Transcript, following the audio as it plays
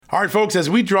All right, folks, as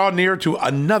we draw near to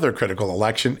another critical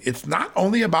election, it's not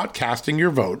only about casting your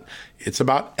vote, it's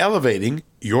about elevating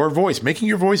your voice, making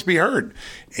your voice be heard.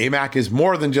 AMAC is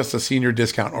more than just a senior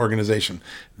discount organization.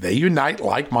 They unite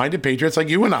like-minded patriots like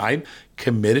you and I,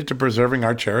 committed to preserving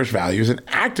our cherished values and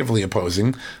actively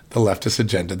opposing the leftist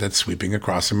agenda that's sweeping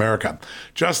across America.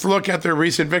 Just look at their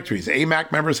recent victories.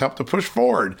 AMAC members helped to push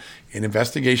forward an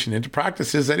investigation into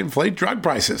practices that inflate drug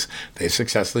prices. They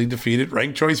successfully defeated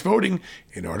ranked choice voting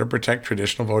in order to protect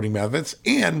traditional voting methods,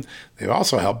 and they've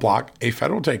also helped block a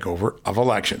federal takeover of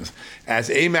elections. As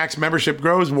AMAC's membership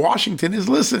grows, Washington is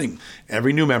listening.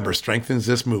 Every new member strengthens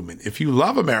this movement. If you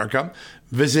love America,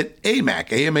 visit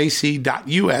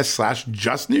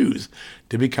amac.us/justnews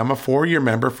to become a 4-year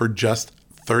member for just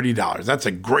 $30. That's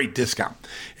a great discount.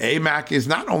 AMAC is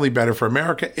not only better for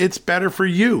America, it's better for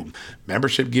you.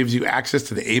 Membership gives you access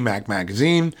to the AMAC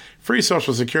magazine, free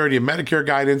Social Security and Medicare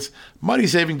guidance,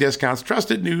 money-saving discounts,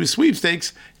 trusted news,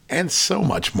 sweepstakes, and so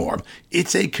much more.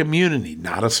 It's a community,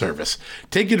 not a service.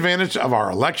 Take advantage of our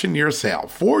election year sale,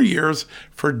 4 years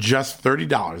for just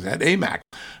 $30 at AMAC.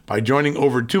 By joining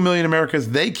over 2 million Americans,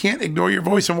 they can't ignore your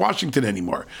voice in Washington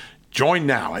anymore. Join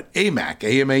now at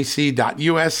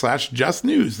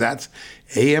amac.us/justnews. That's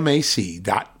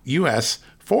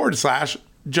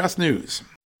amac.us/justnews.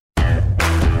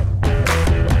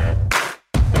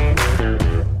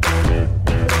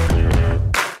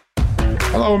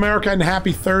 Hello, America, and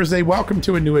happy Thursday. Welcome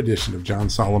to a new edition of John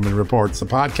Solomon Reports, the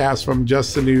podcast from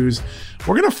Just the News.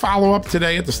 We're going to follow up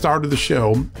today at the start of the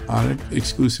show on an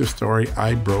exclusive story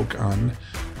I broke on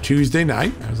Tuesday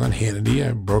night. I was on Hannity.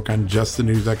 I broke on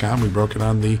justthenews.com. We broke it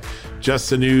on the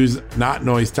Just the News, Not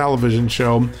Noise television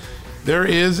show. There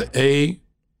is a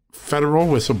federal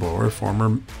whistleblower, a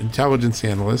former intelligence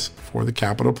analyst for the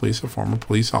Capitol Police, a former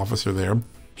police officer there.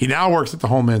 He now works at the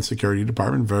Homeland Security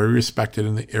Department, very respected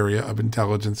in the area of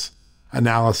intelligence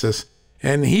analysis.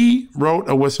 And he wrote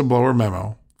a whistleblower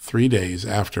memo 3 days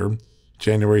after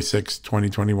January 6,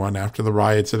 2021, after the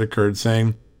riots that occurred,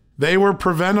 saying they were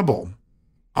preventable.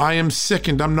 I am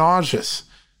sickened, I'm nauseous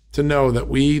to know that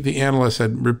we, the analysts,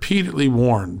 had repeatedly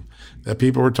warned that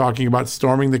people were talking about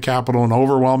storming the Capitol in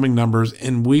overwhelming numbers,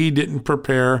 and we didn't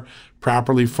prepare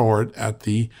properly for it at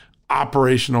the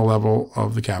operational level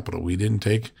of the Capitol. We didn't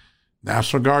take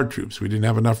National Guard troops. We didn't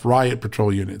have enough riot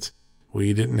patrol units.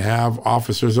 We didn't have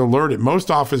officers alerted.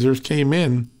 Most officers came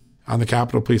in on the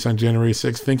Capitol Police on January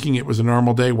 6th thinking it was a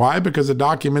normal day. Why? Because the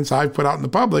documents I've put out in the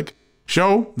public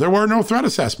show there were no threat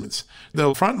assessments.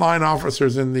 The frontline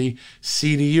officers in the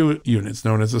CDU units,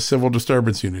 known as the civil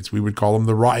disturbance units, we would call them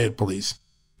the riot police,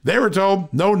 they were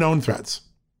told no known threats.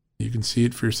 You can see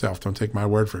it for yourself. Don't take my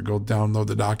word for it. Go download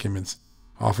the documents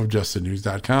off of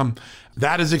justthenews.com.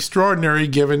 That is extraordinary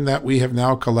given that we have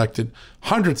now collected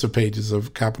hundreds of pages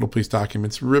of Capitol Police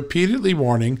documents repeatedly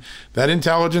warning that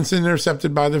intelligence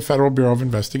intercepted by the Federal Bureau of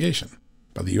Investigation,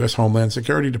 by the U.S. Homeland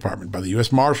Security Department, by the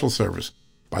U.S. Marshal Service,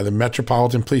 by the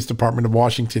Metropolitan Police Department of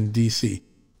Washington, D.C.,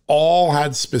 all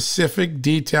had specific,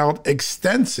 detailed,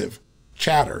 extensive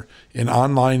chatter in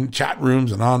online chat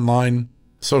rooms and online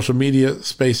social media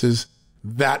spaces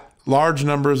that large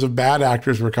numbers of bad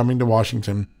actors were coming to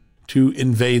Washington to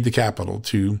invade the Capitol,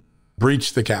 to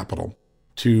breach the Capitol,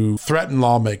 to threaten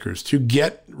lawmakers, to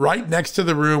get right next to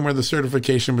the room where the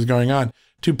certification was going on,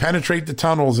 to penetrate the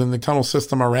tunnels in the tunnel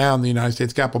system around the United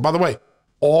States Capitol. By the way,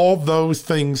 all those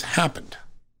things happened.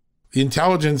 The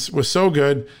intelligence was so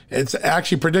good, it's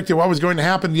actually predicted what was going to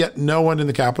happen, yet no one in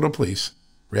the Capitol Police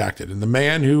reacted. And the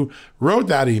man who wrote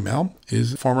that email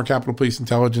is former Capitol Police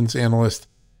intelligence analyst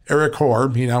Eric Hoare.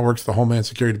 He now works at the Homeland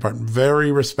Security Department.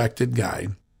 Very respected guy.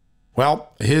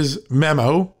 Well, his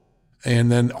memo and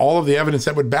then all of the evidence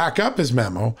that would back up his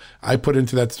memo, I put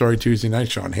into that story Tuesday night.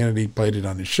 Sean Hannity played it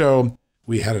on his show.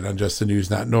 We had it on Just the News,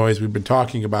 Not Noise. We've been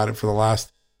talking about it for the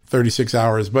last 36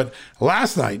 hours. But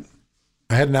last night,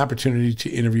 I had an opportunity to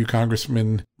interview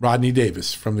Congressman Rodney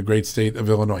Davis from the great state of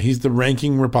Illinois. He's the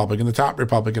ranking Republican, the top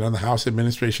Republican on the House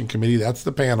Administration Committee. That's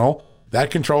the panel that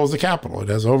controls the Capitol. It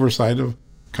has oversight of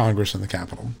Congress and the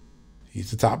Capitol. He's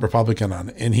the top Republican on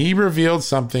it. And he revealed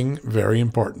something very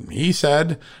important. He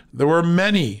said there were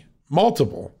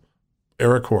multiple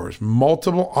Eric Hoares,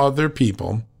 multiple other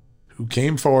people who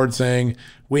came forward saying,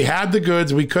 we had the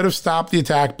goods, we could have stopped the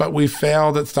attack, but we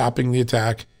failed at stopping the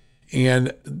attack.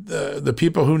 And the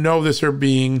people who know this are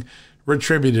being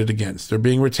retributed against. They're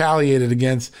being retaliated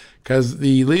against because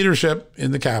the leadership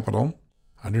in the Capitol,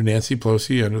 under Nancy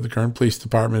Pelosi, under the current police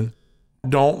department,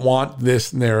 don't want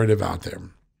this narrative out there.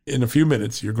 In a few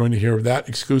minutes, you're going to hear that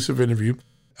exclusive interview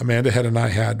Amanda Head and I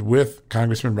had with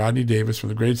Congressman Rodney Davis from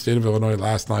the great state of Illinois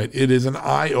last night. It is an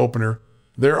eye-opener.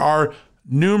 There are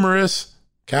numerous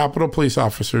Capitol police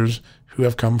officers who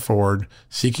have come forward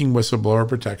seeking whistleblower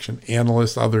protection,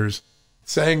 analysts, others,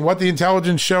 saying what the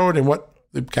intelligence showed and what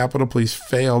the Capitol Police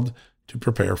failed to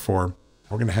prepare for.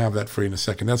 We're going to have that for you in a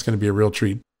second. That's going to be a real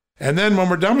treat. And then when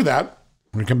we're done with that,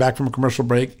 we're going to come back from a commercial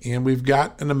break, and we've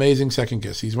got an amazing second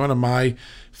guest. He's one of my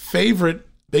favorite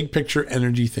big picture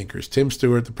energy thinkers, Tim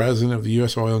Stewart, the president of the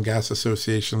U.S. Oil and Gas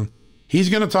Association. He's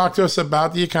going to talk to us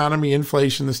about the economy,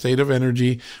 inflation, the state of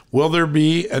energy. Will there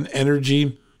be an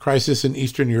energy crisis in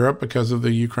Eastern Europe because of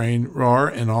the Ukraine war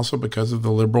and also because of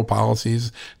the liberal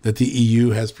policies that the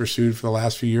EU has pursued for the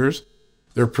last few years?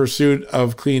 Their pursuit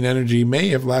of clean energy may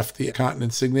have left the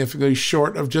continent significantly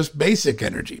short of just basic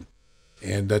energy.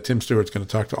 And Tim Stewart's going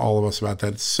to talk to all of us about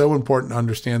that. It's so important to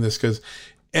understand this because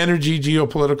energy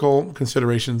geopolitical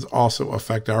considerations also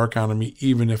affect our economy,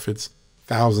 even if it's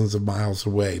thousands of miles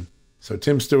away. So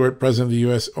Tim Stewart, president of the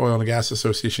U.S. Oil and Gas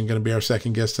Association, going to be our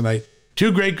second guest tonight.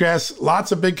 Two great guests,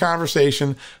 lots of big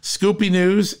conversation, scoopy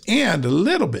news, and a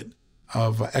little bit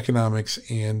of economics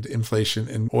and inflation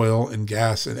and oil and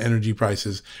gas and energy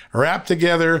prices wrapped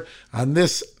together on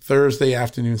this Thursday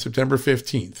afternoon, September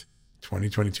 15th,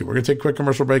 2022. We're going to take a quick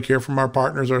commercial break here from our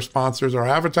partners, our sponsors, our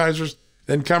advertisers,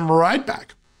 then come right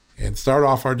back and start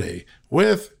off our day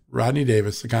with Rodney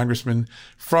Davis, the congressman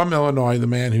from Illinois, the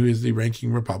man who is the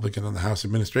ranking Republican on the House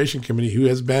Administration Committee, who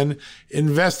has been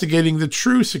investigating the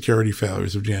true security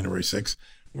failures of January 6th.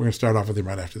 We're going to start off with him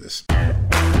right after this.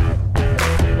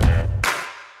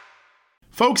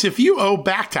 Folks, if you owe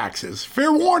back taxes,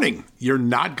 fair warning, you're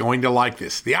not going to like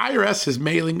this. The IRS is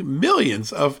mailing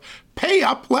millions of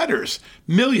pay-up letters.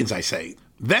 Millions, I say.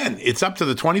 Then it's up to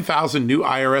the 20,000 new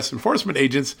IRS enforcement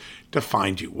agents to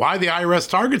find you. Why the IRS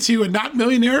targets you and not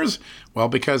millionaires? Well,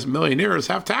 because millionaires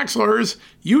have tax lawyers.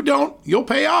 You don't, you'll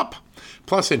pay up.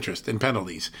 Plus interest and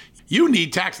penalties. You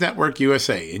need Tax Network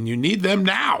USA, and you need them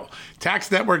now. Tax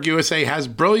Network USA has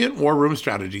brilliant war room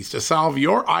strategies to solve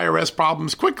your IRS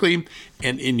problems quickly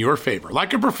and in your favor.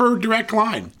 Like a preferred direct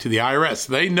line to the IRS.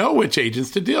 They know which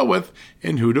agents to deal with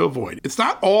and who to avoid. It's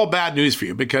not all bad news for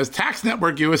you because Tax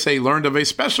Network USA learned of a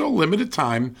special limited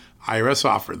time IRS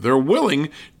offer. They're willing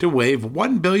to waive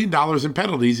 $1 billion in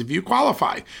penalties if you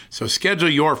qualify. So schedule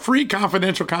your free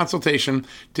confidential consultation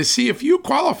to see if you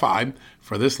qualify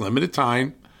for this limited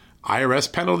time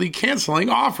IRS penalty canceling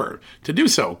offer. To do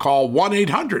so, call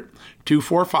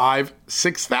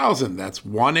 1-800-245-6000. That's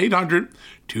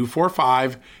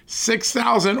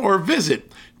 1-800-245-6000 or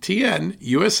visit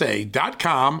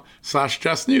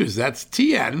tnusa.com/justnews. That's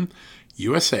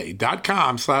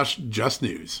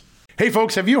tnusa.com/justnews. Hey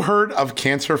folks, have you heard of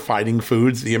cancer-fighting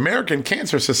foods? The American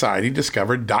Cancer Society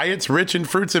discovered diets rich in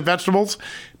fruits and vegetables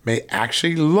may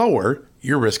actually lower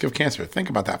your risk of cancer.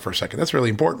 Think about that for a second. That's really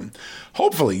important.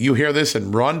 Hopefully you hear this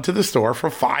and run to the store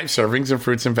for 5 servings of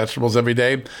fruits and vegetables every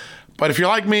day. But if you're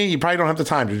like me, you probably don't have the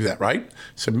time to do that, right?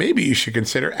 So maybe you should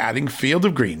consider adding Field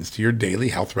of Greens to your daily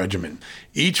health regimen.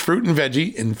 Each fruit and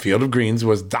veggie in Field of Greens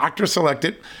was doctor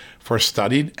selected for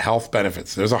studied health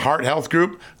benefits. There's a heart health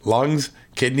group, lungs,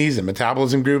 kidneys, and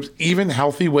metabolism groups, even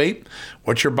healthy weight.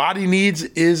 What your body needs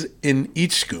is in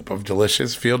each scoop of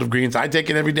delicious Field of Greens. I take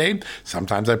it every day.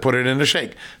 Sometimes I put it in a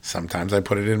shake. Sometimes I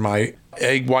put it in my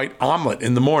egg white omelet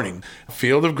in the morning.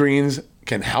 Field of Greens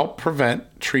can help prevent,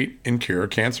 treat, and cure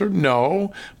cancer?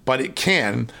 No, but it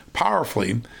can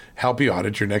powerfully help you out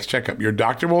at your next checkup. Your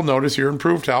doctor will notice your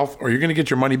improved health or you're going to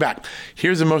get your money back.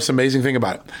 Here's the most amazing thing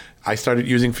about it. I started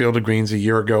using Field of Greens a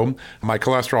year ago. My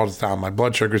cholesterol is down, my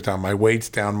blood sugar is down, my weight's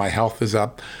down, my health is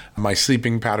up, my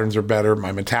sleeping patterns are better,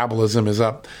 my metabolism is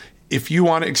up. If you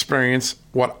want to experience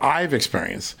what I've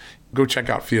experienced, go check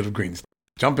out Field of Greens.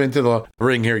 Jump into the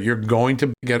ring here. You're going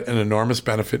to get an enormous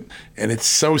benefit. And it's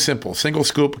so simple. Single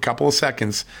scoop, a couple of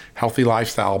seconds, healthy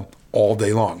lifestyle all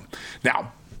day long.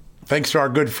 Now, thanks to our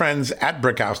good friends at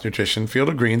Brickhouse Nutrition, Field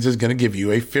of Greens is going to give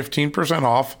you a 15%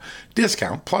 off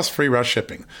discount plus free rush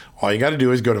shipping. All you got to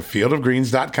do is go to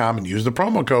fieldofgreens.com and use the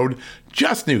promo code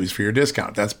JUSTNEWS for your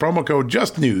discount. That's promo code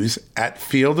JUSTNEWS at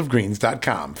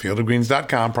fieldofgreens.com.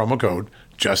 Fieldofgreens.com, promo code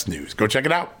JUSTNEWS. Go check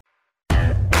it out.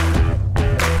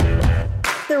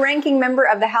 The ranking member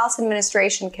of the House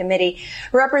Administration Committee,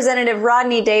 Representative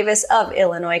Rodney Davis of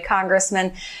Illinois.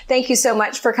 Congressman, thank you so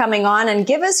much for coming on and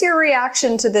give us your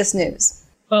reaction to this news.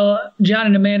 Well, John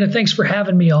and Amanda, thanks for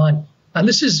having me on.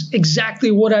 This is exactly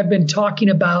what I've been talking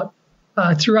about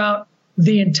throughout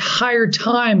the entire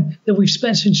time that we've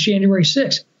spent since January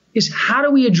 6th, is how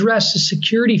do we address the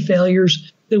security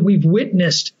failures that we've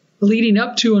witnessed leading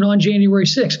up to and on January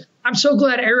 6th? I'm so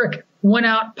glad Eric went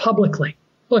out publicly.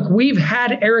 Look, we've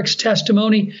had Eric's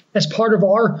testimony as part of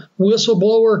our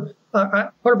whistleblower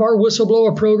part of our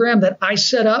whistleblower program that I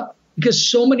set up because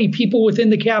so many people within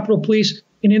the Capitol Police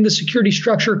and in the security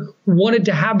structure wanted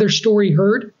to have their story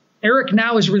heard. Eric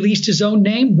now has released his own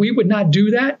name. We would not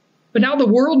do that. But now the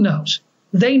world knows.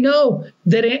 They know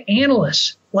that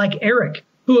analysts like Eric,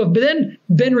 who have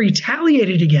been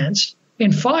retaliated against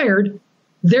and fired,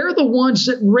 they're the ones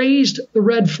that raised the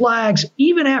red flags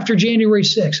even after January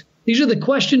 6th. These are the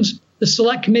questions the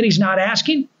Select Committee's not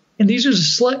asking, and these are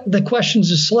the questions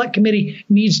the Select Committee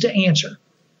needs to answer.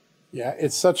 Yeah,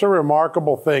 it's such a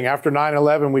remarkable thing. After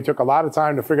 9/11, we took a lot of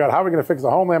time to figure out how we're going to fix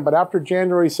the homeland. But after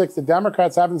January 6th, the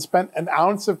Democrats haven't spent an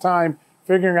ounce of time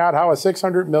figuring out how a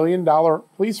 $600 million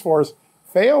police force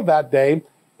failed that day.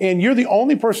 And you're the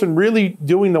only person really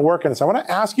doing the work in this. I want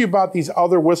to ask you about these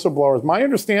other whistleblowers. My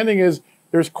understanding is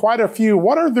there's quite a few.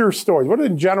 What are their stories? What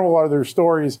in general are their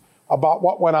stories about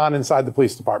what went on inside the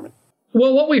police department?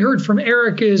 Well, what we heard from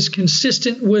Eric is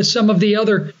consistent with some of the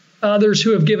others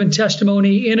who have given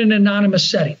testimony in an anonymous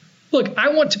setting. Look, I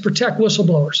want to protect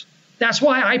whistleblowers. That's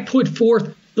why I put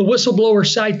forth the whistleblower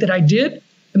site that I did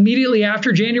immediately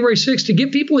after January 6th to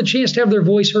give people a chance to have their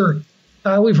voice heard.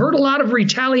 We've heard a lot of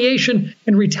retaliation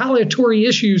and retaliatory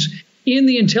issues in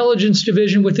the intelligence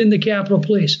division within the Capitol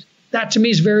Police. That to me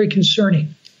is very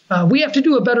concerning. We have to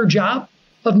do a better job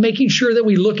of making sure that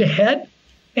we look ahead,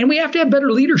 and we have to have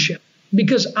better leadership.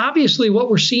 Because obviously what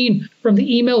we're seeing from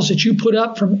the emails that you put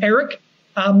up from Eric,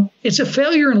 it's a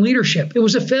failure in leadership. It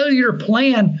was a failure to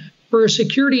plan for a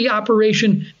security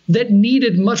operation that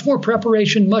needed much more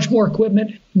preparation, much more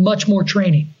equipment, much more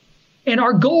training. And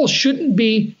our goal shouldn't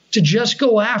be to just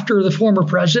go after the former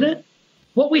president.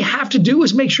 What we have to do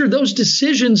is make sure those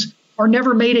decisions are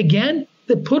never made again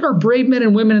that put our brave men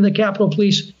and women in the Capitol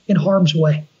Police in harm's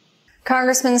way.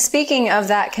 Congressman, speaking of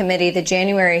that committee, the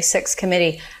January 6th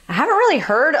committee, I haven't really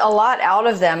heard a lot out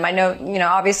of them. I know,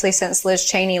 obviously since Liz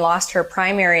Cheney lost her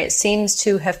primary, it seems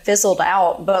to have fizzled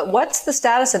out. But what's the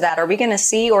status of that? Are we going to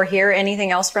see or hear anything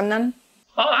else from them?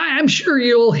 I'm sure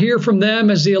you'll hear from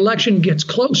them as the election gets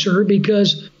closer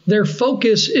because their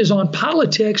focus is on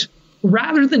politics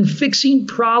rather than fixing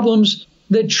problems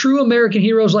that true American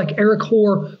heroes like Eric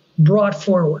Hoare brought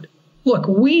forward. Look,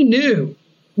 we knew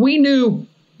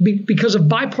because of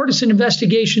bipartisan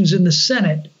investigations in the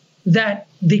Senate that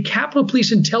the Capitol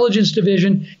Police Intelligence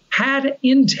Division had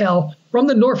intel from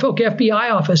the Norfolk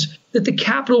FBI office that the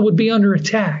Capitol would be under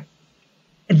attack.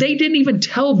 And they didn't even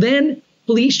tell then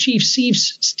Police Chief Steve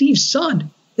Sund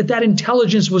that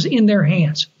intelligence was in their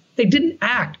hands. They didn't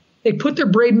act. They put their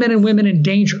brave men and women in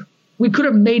danger. We could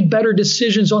have made better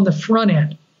decisions on the front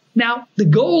end. Now, the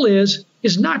goal is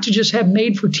not to just have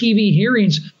made-for-TV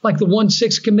hearings like the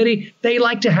 1-6 committee they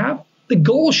like to have. The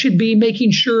goal should be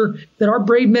making sure that our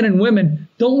brave men and women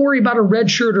don't worry about a red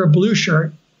shirt or a blue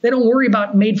shirt. They don't worry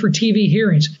about made-for-TV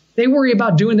hearings. They worry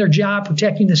about doing their job,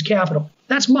 protecting this Capitol.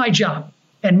 That's my job.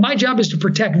 And my job is to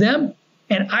protect them.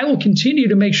 And I will continue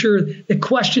to make sure that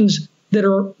questions that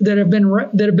have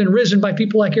been risen by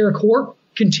people like Eric Hoare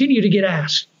continue to get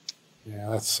asked. Yeah,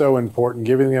 that's so important,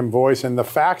 giving them voice and the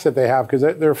facts that they have, because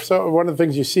they're so. One of the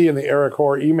things you see in the Eric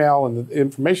Hoare email and the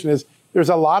information is there's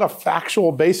a lot of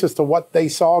factual basis to what they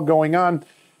saw going on.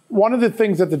 One of the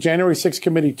things that the January 6th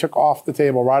committee took off the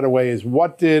table right away is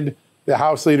what did the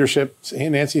House leadership,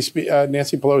 Nancy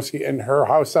Pelosi and her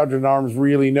House Sergeant-at-Arms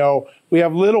really know? We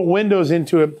have little windows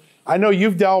into it. I know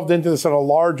you've delved into this in a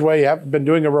large way. You have been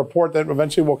doing a report that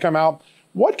eventually will come out.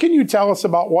 What can you tell us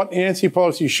about what Nancy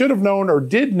Pelosi should have known or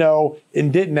did know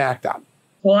and didn't act on?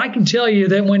 Well, I can tell you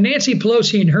that when Nancy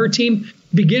Pelosi and her team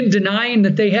begin denying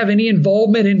that they have any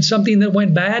involvement in something that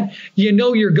went bad, you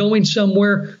know you're going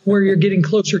somewhere where you're getting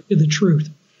closer to the truth.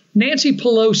 Nancy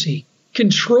Pelosi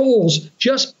controls,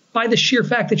 just by the sheer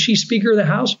fact that she's Speaker of the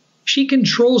House, she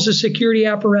controls the security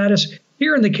apparatus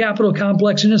here in the Capitol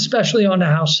complex and especially on the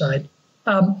House side.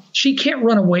 She can't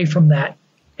run away from that.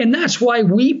 And that's why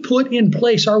we put in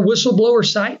place our whistleblower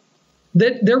site,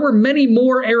 that there were many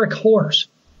more Eric Hoares.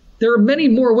 There are many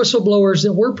more whistleblowers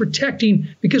that we're protecting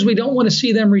because we don't want to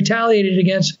see them retaliated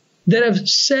against that have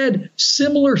said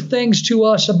similar things to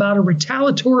us about a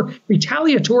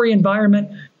retaliatory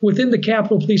environment within the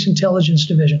Capitol Police Intelligence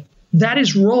Division. That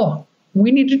is wrong.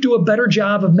 We need to do a better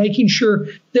job of making sure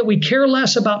that we care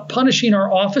less about punishing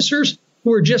our officers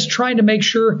who are just trying to make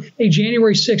sure a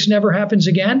January 6th never happens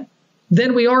again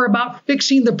than we are about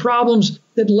fixing the problems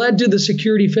that led to the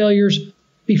security failures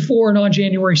before and on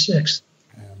January 6th.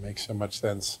 Yeah, makes so much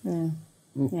sense.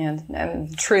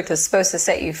 And truth is supposed to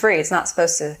set you free. It's not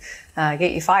supposed to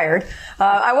get you fired.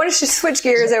 I want to switch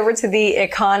gears over to the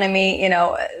economy.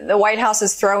 The White House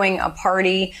is throwing a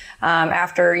party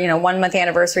after, 1 month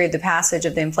anniversary of the passage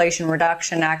of the Inflation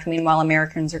Reduction Act. Meanwhile,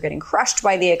 Americans are getting crushed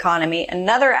by the economy.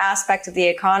 Another aspect of the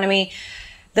economy,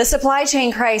 the supply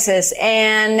chain crisis.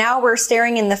 And now we're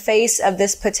staring in the face of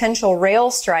this potential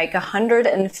rail strike,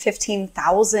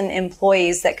 115,000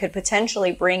 employees that could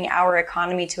potentially bring our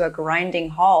economy to a grinding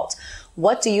halt.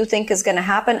 What do you think is going to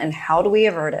happen, and how do we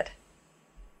avert it?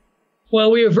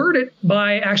 Well, we avert it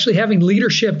by actually having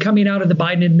leadership coming out of the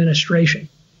Biden administration.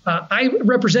 I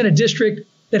represent a district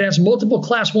that has multiple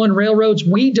Class 1 railroads.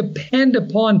 We depend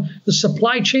upon the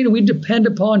supply chain, and we depend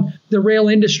upon the rail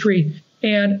industry.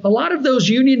 And a lot of those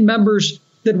union members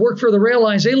that work for the rail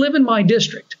lines, they live in my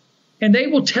district. And they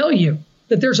will tell you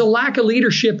that there's a lack of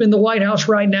leadership in the White House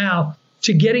right now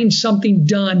to getting something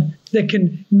done that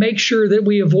can make sure that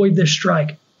we avoid this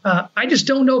strike. I just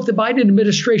don't know if the Biden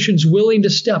administration is willing to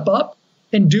step up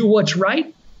and do what's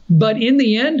right. But in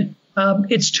the end,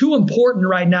 it's too important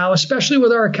right now, especially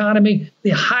with our economy,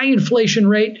 the high inflation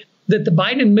rate that the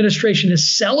Biden administration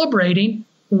is celebrating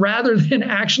rather than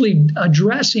actually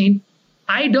addressing.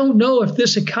 I don't know if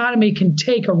this economy can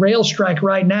take a rail strike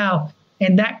right now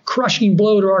and that crushing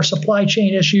blow to our supply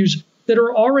chain issues that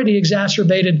are already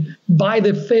exacerbated by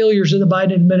the failures of the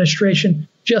Biden administration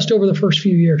just over the first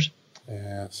few years.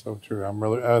 Yeah, so true.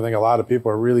 I think a lot of people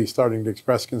are really starting to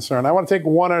express concern. I want to take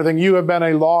one other thing. You have been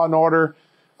a law and order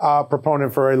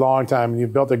proponent for a long time, and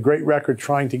you've built a great record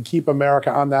trying to keep America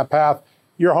on that path.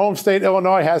 Your home state,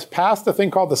 Illinois, has passed a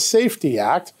thing called the Safety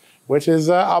Act, which is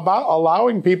about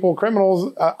allowing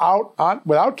criminals out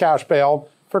without cash bail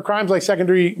for crimes like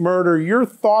second-degree murder. Your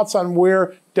thoughts on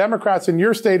where Democrats in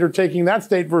your state are taking that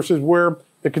state versus where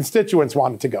the constituents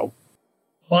want it to go?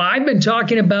 Well, I've been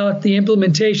talking about the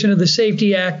implementation of the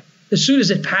Safety Act as soon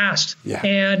as it passed. Yeah.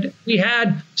 And we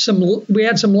had some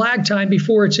lag time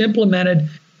before it's implemented,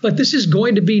 but this is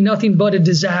going to be nothing but a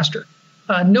disaster.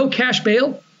 No cash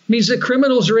bail means that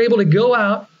criminals are able to go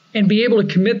out and be able to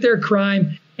commit their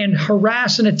crime and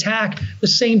harass and attack the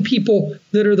same people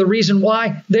that are the reason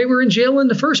why they were in jail in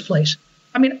the first place.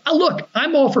 I mean, look,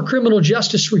 I'm all for criminal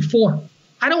justice reform.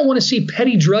 I don't want to see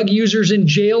petty drug users in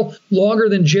jail longer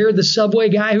than Jared, the Subway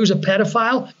guy who's a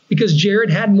pedophile, because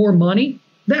Jared had more money.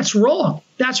 That's wrong.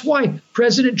 That's why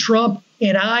President Trump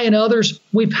and I and others,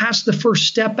 we passed the First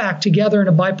Step Act together in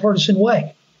a bipartisan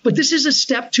way. But this is a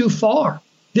step too far.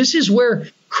 This is where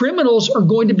criminals are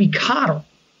going to be coddled.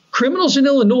 Criminals in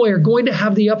Illinois are going to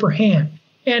have the upper hand.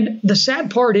 And the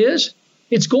sad part is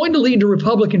it's going to lead to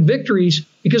Republican victories,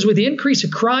 because with the increase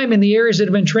of crime in the areas that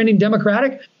have been trending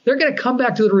Democratic, they're going to come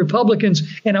back to the Republicans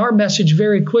and our message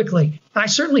very quickly. I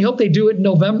certainly hope they do it in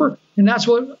November, and that's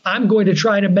what I'm going to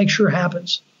try to make sure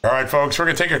happens. All right, folks, we're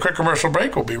going to take a quick commercial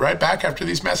break. We'll be right back after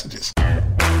these messages.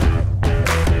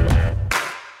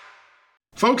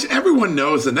 Folks, everyone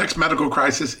knows the next medical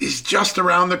crisis is just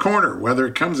around the corner, whether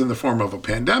it comes in the form of a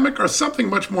pandemic or something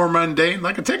much more mundane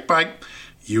like a tick bite.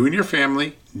 You and your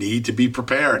family need to be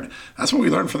prepared. That's what we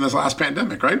learned from this last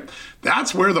pandemic, right?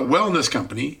 That's where the Wellness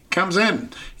Company comes in.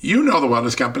 You know the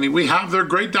Wellness Company. We have their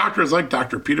great doctors like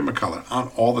Dr. Peter McCullough on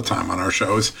all the time on our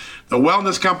shows. The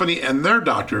Wellness Company and their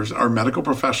doctors are medical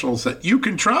professionals that you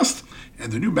can trust,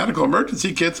 and the new medical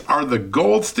emergency kits are the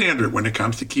gold standard when it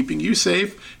comes to keeping you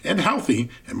safe and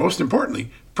healthy, and most importantly,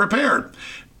 prepared.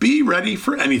 Be ready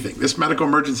for anything. This medical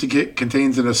emergency kit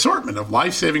contains an assortment of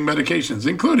life-saving medications,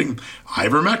 including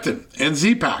ivermectin and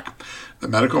Z-Pak. The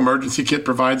medical emergency kit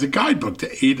provides a guidebook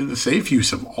to aid in the safe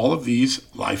use of all of these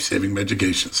life-saving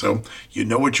medications, so you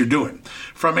know what you're doing.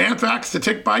 From anthrax to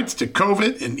tick bites to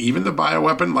COVID and even the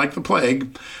bioweapon like the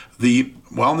plague, the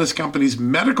Wellness Company's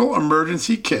medical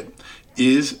emergency kit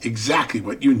is exactly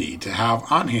what you need to have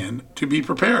on hand to be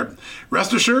prepared.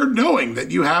 Rest assured knowing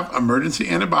that you have emergency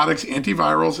antibiotics,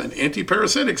 antivirals, and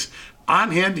antiparasitics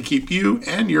on hand to keep you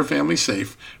and your family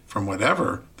safe from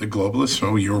whatever the globalists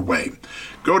throw your way.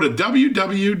 Go to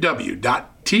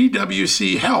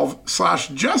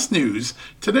www.twchealth/justnews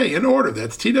today and order.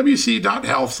 That's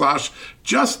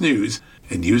twc.health/justnews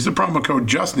and use the promo code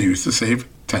JUSTNEWS to save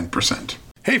 10%.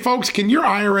 Hey folks, can your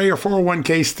IRA or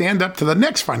 401k stand up to the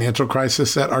next financial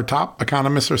crisis that our top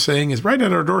economists are saying is right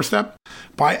at our doorstep?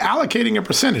 By allocating a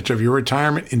percentage of your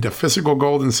retirement into physical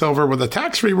gold and silver with a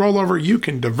tax-free rollover, you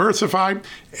can diversify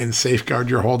and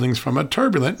safeguard your holdings from a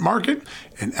turbulent market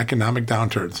in economic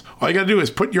downturns. All you got to do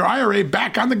is put your IRA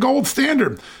back on the gold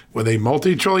standard. With a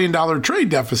multi-trillion-dollar trade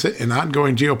deficit and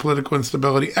ongoing geopolitical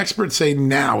instability, experts say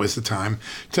now is the time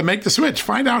to make the switch.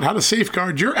 Find out how to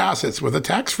safeguard your assets with a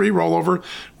tax-free rollover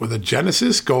with a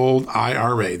Genesis Gold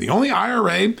IRA, the only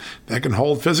IRA that can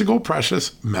hold physical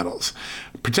precious metals.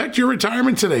 Protect your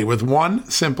retirement today with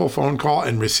one simple phone call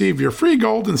and receive your free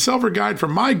gold and silver guide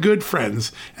from my good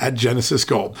friends at Genesis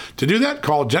Gold. To do that,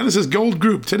 call Genesis Gold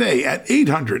Group today at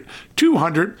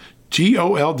 800-200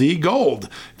 GOLD Gold.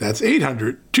 That's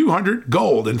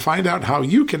 800-200-GOLD, and find out how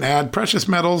you can add precious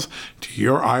metals to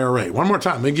your IRA. One more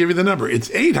time, let me give you the number. It's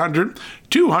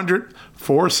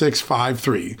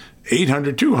 800-200-4653.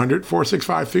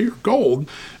 800-200-4653 gold,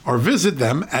 or visit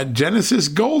them at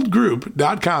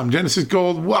genesisgoldgroup.com. Genesis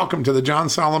Gold, welcome to the John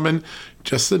Solomon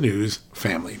Just the News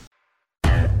family.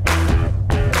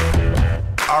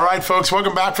 All right, folks,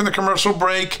 welcome back from the commercial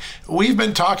break. We've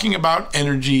been talking about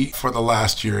energy for the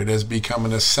last year. It has become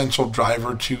an essential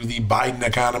driver to the Biden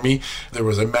economy. There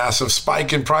was a massive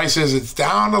spike in prices. It's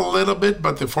down a little bit,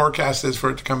 but the forecast is for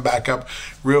it to come back up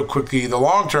real quickly. The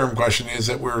long-term question is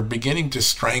that we're beginning to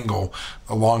strangle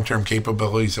the long-term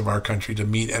capabilities of our country to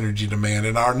meet energy demand.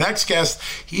 And our next guest,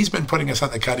 he's been putting us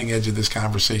on the cutting edge of this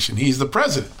conversation. He's the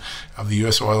president of the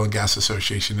U.S. Oil and Gas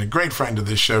Association, a great friend of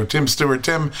this show, Tim Stewart.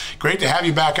 Tim, great to have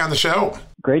you back on the show.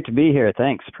 Great to be here.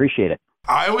 Thanks. Appreciate it.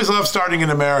 I always love starting in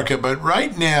America, but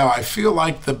right now I feel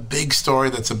like the big story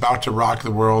that's about to rock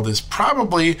the world is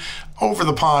probably over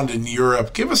the pond in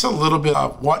Europe. Give us a little bit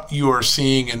of what you are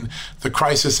seeing and the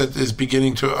crisis that is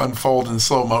beginning to unfold in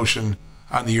slow motion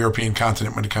on the European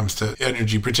continent when it comes to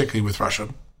energy, particularly with Russia.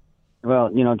 Well,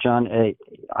 John,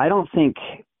 I don't think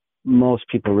most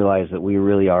people realize that we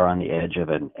really are on the edge of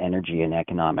an energy and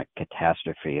economic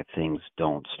catastrophe if things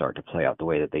don't start to play out the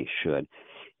way that they should.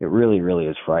 It really, really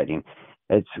is frightening.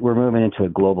 We're moving into a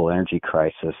global energy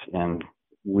crisis, and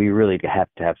we really have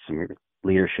to have some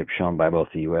leadership shown by both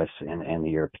the U.S. and the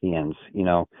Europeans.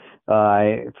 For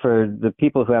the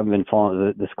people who haven't been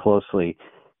following this closely,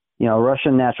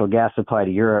 Russian natural gas supply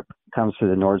to Europe comes through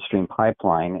the Nord Stream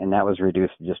pipeline, and that was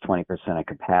reduced to just 20% of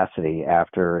capacity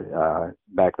after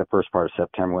back the first part of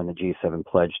September when the G7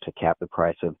 pledged to cap the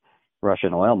price of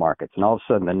Russian oil markets. And all of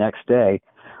a sudden, the next day,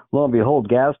 lo and behold,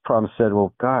 Gazprom said,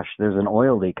 well, gosh, there's an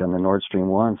oil leak on the Nord Stream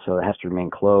 1, so it has to remain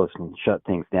closed and shut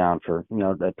things down for,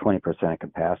 that 20% of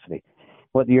capacity.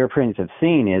 What the Europeans have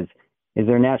seen is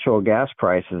their natural gas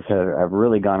prices have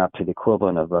really gone up to the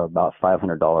equivalent of about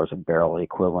 $500 a barrel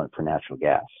equivalent for natural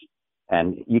gas.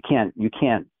 And you can't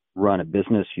run a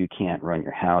business, you can't run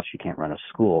your house, you can't run a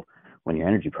school when your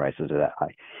energy prices are that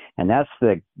high. And that's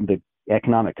the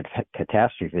economic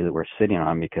catastrophe that we're sitting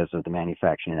on because of the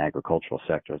manufacturing and agricultural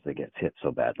sectors that gets hit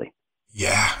so badly.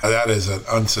 Yeah, that is an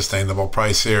unsustainable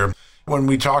price here. When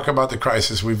we talk about the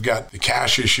crisis, we've got the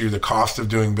cash issue, the cost of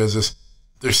doing business.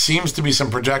 There seems to be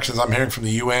some projections I'm hearing from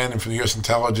the UN and from the U.S.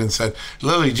 intelligence that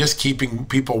literally just keeping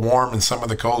people warm in some of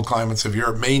the cold climates of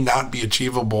Europe may not be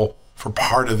achievable for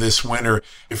part of this winter.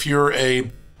 If you're a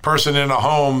person in a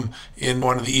home in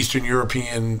one of the Eastern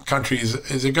European countries,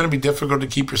 is it going to be difficult to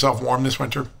keep yourself warm this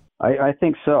winter? I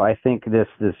think so. I think this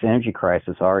energy crisis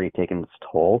has already taken its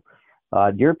toll.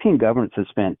 European governments have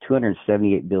spent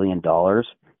 $278 billion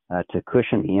to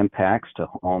cushion the impacts to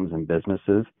homes and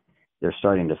businesses. They're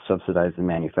starting to subsidize the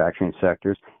manufacturing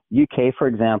sectors. UK, for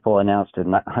example, announced a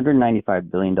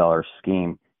 $195 billion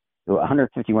scheme.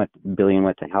 $150 billion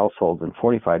went to households and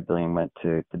 $45 billion went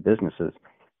to businesses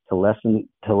to lessen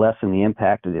the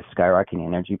impact of the skyrocketing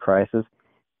energy prices.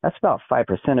 That's about 5%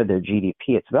 of their GDP.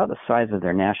 It's about the size of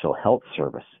their national health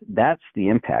service. That's the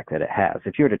impact that it has.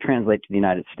 If you were to translate to the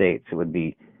United States, it would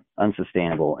be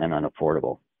unsustainable and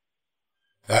unaffordable.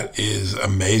 That is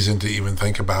amazing to even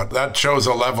think about. That shows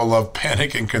a level of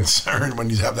panic and concern when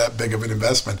you have that big of an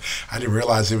investment. I didn't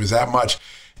realize it was that much.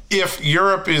 If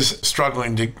Europe is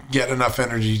struggling to get enough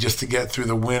energy just to get through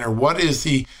the winter, what is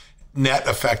the net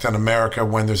effect on America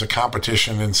when there's a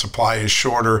competition and supply is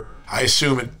shorter? I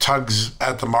assume it tugs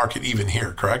at the market even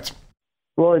here, correct?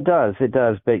 Well, it does.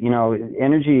 But,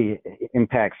 energy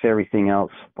impacts everything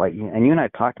else. And you and I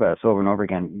have talked about this over and over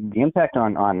again, the impact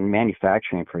on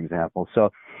manufacturing, for example. So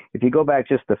if you go back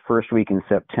just the first week in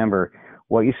September,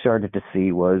 what you started to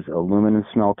see was aluminum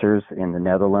smelters in the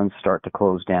Netherlands start to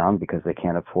close down because they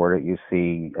can't afford it. You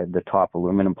see the top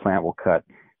aluminum plant will cut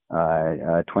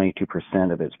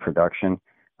 22% of its production.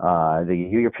 The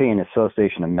European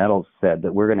Association of Metals said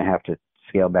that we're going to have to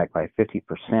scale back by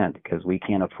 50% because we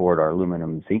can't afford our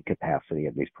aluminum zinc capacity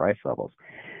at these price levels.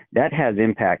 That has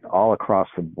impact all across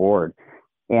the board.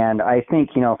 And I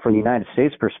think, from the United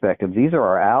States perspective, these are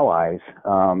our allies.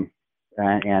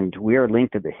 and we are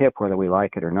linked at the hip whether we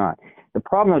like it or not. The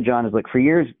problem, though, John, is like for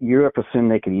years, Europe assumed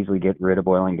they could easily get rid of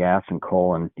oil and gas and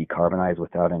coal and decarbonize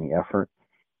without any effort.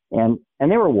 And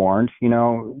they were warned,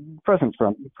 President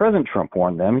Trump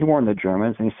warned them. He warned the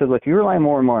Germans, and he said, look, you rely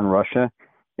more and more on Russia.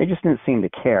 They just didn't seem to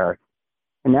care.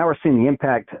 And now we're seeing the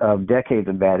impact of decades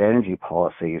of bad energy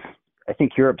policies. I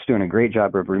think Europe's doing a great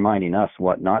job of reminding us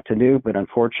what not to do, but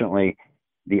unfortunately,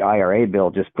 the IRA bill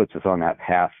just puts us on that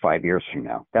path 5 years from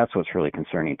now. That's what's really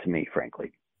concerning to me,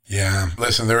 frankly. Yeah.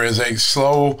 Listen, there is a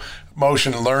slow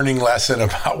motion learning lesson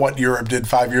about what Europe did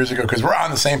 5 years ago because we're on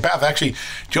the same path. Actually,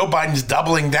 Joe Biden's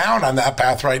doubling down on that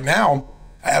path right now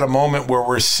at a moment where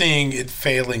we're seeing it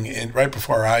failing right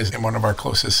before our eyes in one of our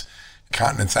closest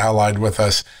continents allied with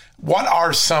us. What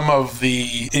are some of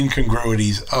the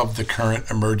incongruities of the current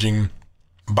emerging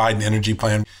Biden energy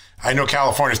plan? I know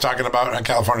California's talking about, and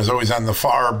California's always on the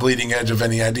far bleeding edge of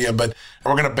any idea, but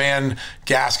we're going to ban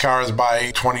gas cars by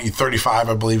 2035,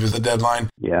 I believe is the deadline.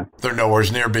 Yeah. They're nowhere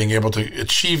near being able to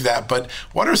achieve that. But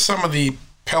what are some of the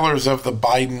pillars of the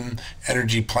Biden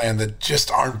energy plan that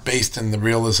just aren't based in the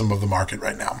realism of the market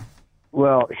right now?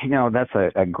 Well, that's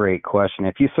a great question.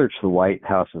 If you search the White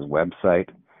House's website,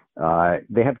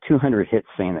 they have 200 hits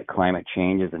saying that climate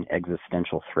change is an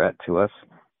existential threat to us.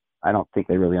 I don't think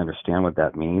they really understand what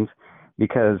that means,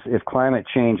 because if climate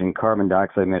change and carbon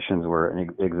dioxide emissions were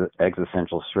an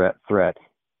existential threat,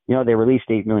 they released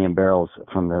 8 million barrels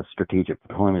from the Strategic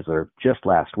Petroleum Reserve just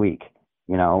last week,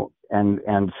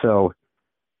 and so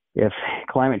if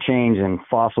climate change and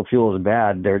fossil fuel is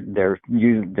bad, they're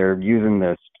using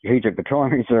the Strategic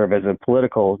Petroleum Reserve as a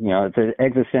political, it's an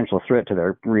existential threat to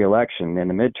their reelection in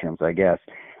the midterms, I guess.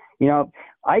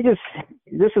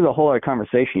 This is a whole other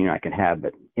conversation I can have,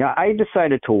 but I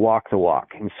decided to walk the walk.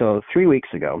 And so 3 weeks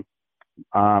ago,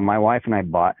 my wife and I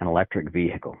bought an electric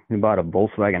vehicle. We bought a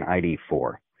Volkswagen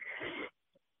ID4.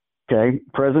 Okay.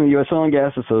 President of the U.S. Oil and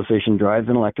Gas Association drives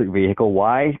an electric vehicle.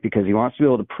 Why? Because he wants to be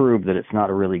able to prove that it's not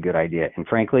a really good idea. And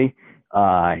frankly,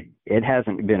 it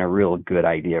hasn't been a real good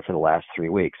idea for the last 3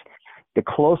 weeks. The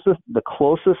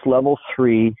closest level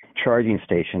 3 charging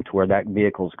station to where that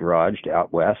vehicle's garaged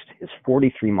out west is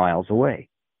 43 miles away.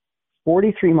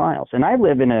 43 miles. And I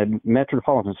live in a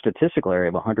metropolitan statistical area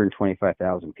of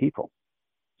 125,000 people.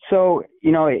 So,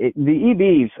 the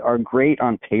EVs are great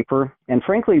on paper. And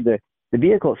frankly, the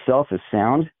vehicle itself is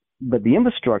sound, but the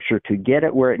infrastructure to get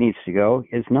it where it needs to go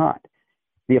is not.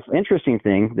 The interesting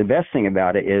thing, the best thing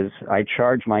about it is I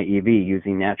charge my EV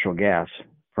using natural gas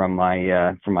from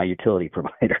my utility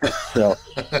provider. So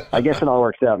I guess it all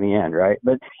works out in the end, right?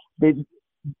 But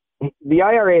the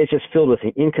IRA is just filled with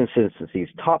inconsistencies,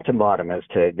 top to bottom, as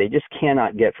to they just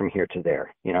cannot get from here to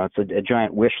there. It's a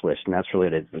giant wish list, and that's really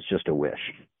it is. It's just a wish,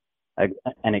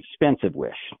 an expensive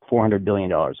wish, $400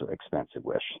 billion of expensive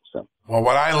wish. So, well,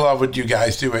 what I love what you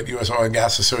guys do at U.S. Oil and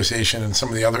Gas Association and some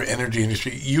of the other energy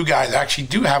industry, you guys actually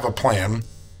do have a plan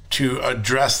to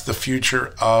address the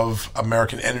future of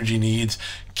American energy needs,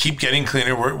 keep getting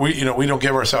cleaner. We don't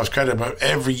give ourselves credit, but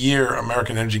every year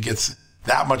American energy gets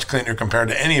that much cleaner compared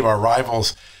to any of our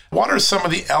rivals. What are some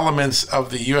of the elements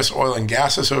of the U.S. Oil and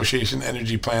Gas Association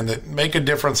energy plan that make a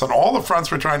difference on all the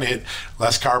fronts we're trying to hit?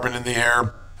 Less carbon in the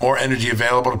air, more energy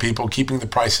available to people, keeping the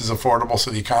prices affordable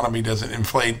so the economy doesn't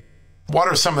inflate. What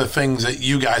are some of the things that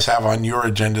you guys have on your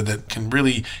agenda that can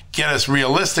really get us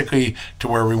realistically to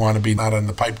where we want to be, not on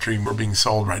the pipe dream we're being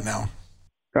sold right now?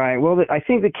 Right. Well, I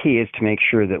think the key is to make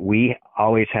sure that we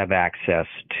always have access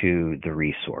to the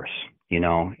resource,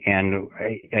 and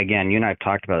again, you and I have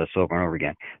talked about this over and over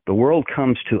again. The world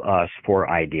comes to us for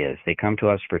ideas. They come to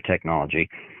us for technology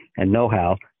and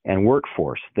know-how and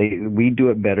workforce. We do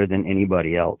it better than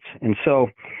anybody else. And so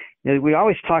we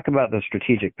always talk about the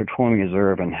Strategic Petroleum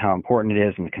Reserve and how important it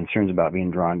is and the concerns about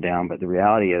being drawn down. But the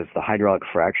reality is the hydraulic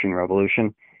fracturing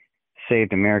revolution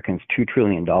saved Americans $2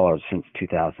 trillion since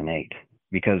 2008.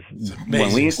 Because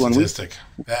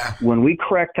when we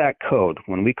crack that code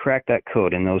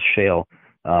in those shale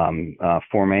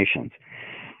formations,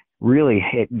 really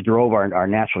it drove our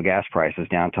natural gas prices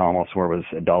down to almost where it was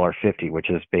 $1.50, which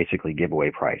is basically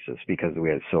giveaway prices because we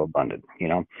had so abundant,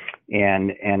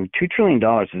 and $2 trillion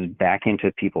is back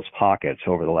into people's pockets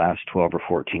over the last 12 or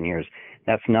 14 years.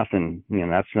 That's nothing,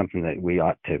 that's something that we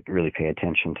ought to really pay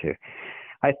attention to.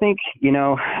 I think,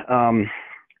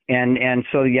 And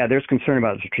so, there's concern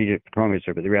about the Strategic Petroleum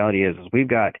Reserve, but the reality is we've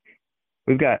got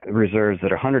reserves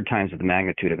that are 100 times of the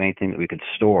magnitude of anything that we could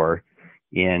store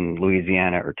in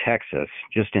Louisiana or Texas,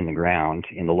 just in the ground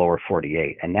in the lower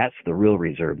 48. And that's the real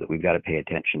reserve that we've got to pay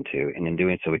attention to. And in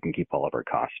doing so, we can keep all of our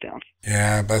costs down.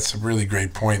 Yeah, that's a really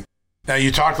great point. Now,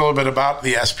 you talked a little bit about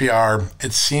the SPR.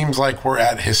 It seems like we're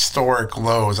at historic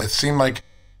lows. It seemed like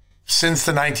since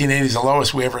the 1980s, the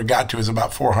lowest we ever got to is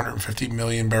about 450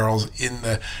 million barrels in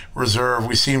the reserve.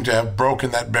 We seem to have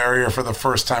broken that barrier for the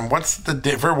first time.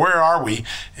 Where are we,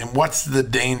 and what's the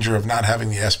danger of not having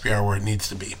the SPR where it needs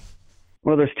to be?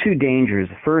 Well, there's two dangers.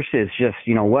 The first is just,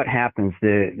 what happens.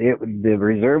 The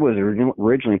reserve was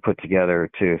originally put together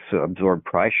to absorb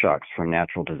price shocks from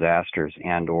natural disasters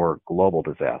and or global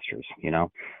disasters,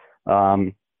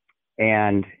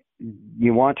 and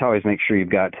you want to always make sure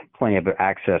you've got plenty of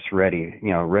access ready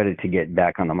to get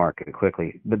back on the market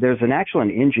quickly. But there's an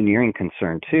engineering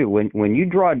concern too. When you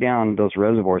draw down those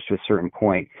reservoirs to a certain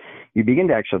point, you begin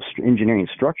to actually have engineering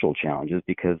structural challenges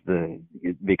because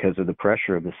of the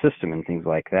pressure of the system and things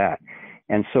like that.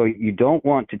 And so you don't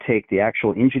want to take the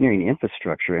actual engineering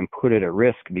infrastructure and put it at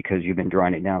risk because you've been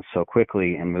drawing it down so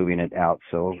quickly and moving it out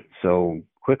so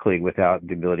quickly without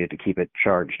the ability to keep it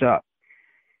charged up.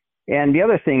 And the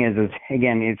other thing is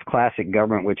again, it's classic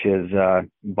government, which is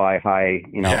buy high,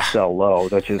 sell low,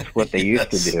 which is what they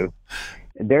used to do.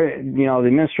 The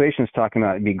administration is talking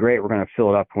about it'd be great. We're going to fill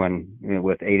it up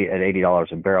with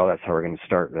 $80 a barrel. That's how we're going to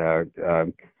start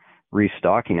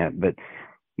restocking it. But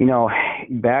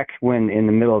back when in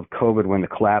the middle of COVID, when the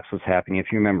collapse was happening, if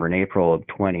you remember in April of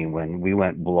 20, when we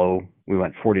went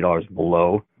 $40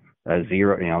 below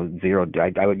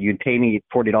zero. You'd pay me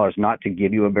 $40 not to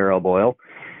give you a barrel of oil.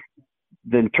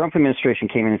 The Trump administration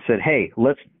came in and said, "Hey,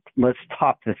 let's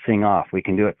top this thing off. We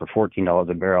can do it for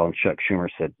 $14 a barrel." And Chuck Schumer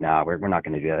said, "No, we're not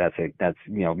going to do that. That's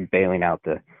bailing out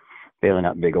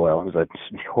big oil." It was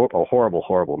a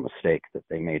horrible mistake that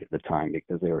they made at the time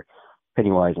because they were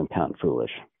penny wise and pound foolish.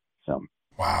 So.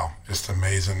 Wow, just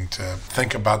amazing to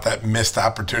think about that missed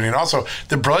opportunity. And also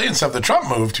the brilliance of the Trump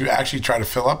move to actually try to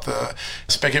fill up the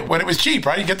spigot when it was cheap,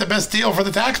 right? You get the best deal for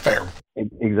the taxpayer.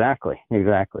 Exactly.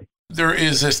 There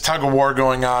is this tug of war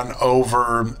going on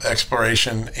over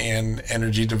exploration and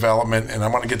energy development. And I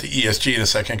want to get to ESG in a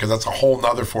second because that's a whole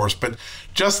nother force. But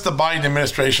just the Biden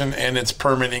administration and its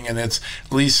permitting and its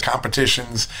lease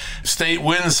competitions. State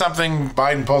wins something,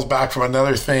 Biden pulls back from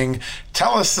another thing.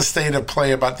 Tell us the state of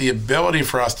play about the ability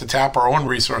for us to tap our own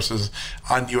resources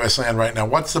on U.S. land right now.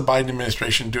 What's the Biden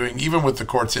administration doing, even with the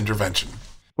court's intervention?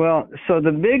 Well, so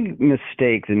the big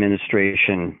mistake the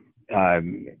administration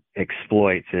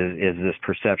exploits is this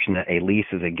perception that a lease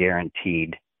is a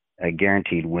guaranteed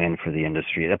win for the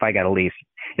industry. If I got a lease,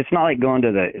 it's not like going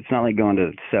to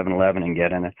 7-Eleven and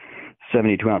getting a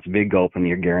 72-ounce Big Gulp and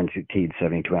you're guaranteed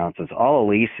 72 ounces. All a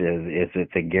lease is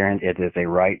it is a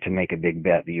right to make a big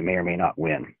bet that you may or may not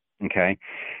win. Okay,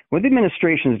 what the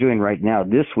administration is doing right now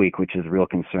this week, which is a real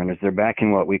concern, is they're back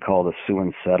in what we call the sue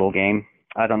and settle game.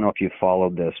 I don't know if you've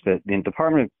followed this, but the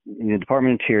Department of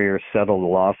Interior settled a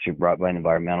lawsuit brought by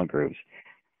environmental groups.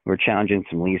 We're challenging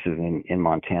some leases in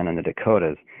Montana and the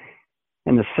Dakotas.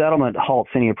 And the settlement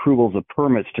halts any approvals of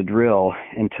permits to drill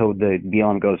until the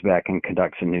BLM goes back and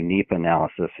conducts a new NEPA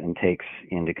analysis and takes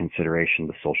into consideration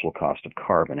the social cost of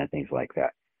carbon and things like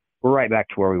that. We're right back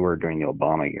to where we were during the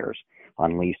Obama years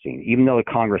on leasing. Even though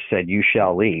the Congress said you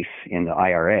shall lease in the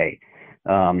IRA,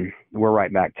 we're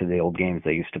right back to the old games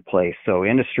they used to play. So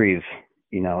industries,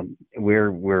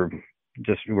 we're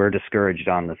discouraged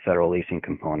on the federal leasing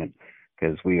component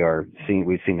because we've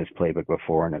seen this playbook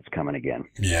before and it's coming again.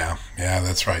 Yeah,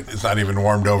 that's right. It's not even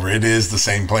warmed over. It is the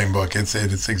same playbook. It's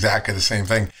exactly the same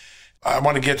thing. I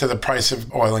want to get to the price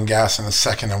of oil and gas in a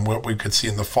second and what we could see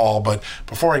in the fall. But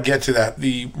before I get to that,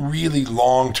 the really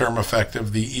long-term effect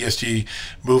of the ESG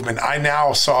movement, I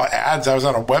now saw ads. I was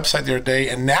on a website the other day,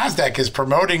 and NASDAQ is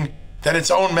promoting that its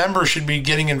own members should be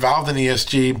getting involved in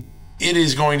ESG. It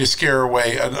is going to scare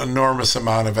away an enormous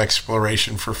amount of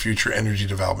exploration for future energy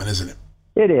development, isn't it?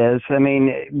 It is. I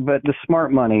mean, but the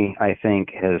smart money, I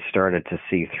think, has started to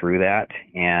see through that.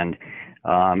 And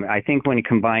I think when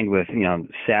combined with,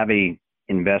 savvy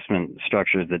investment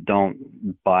structures that don't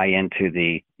buy into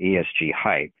the ESG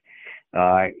hype,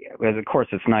 of course,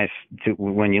 it's nice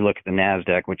when you look at the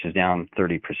NASDAQ, which is down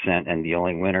 30%, and the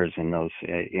only winners in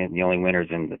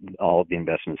all of the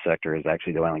investment sector is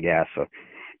actually the oil and gas. So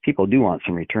people do want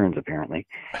some returns, apparently.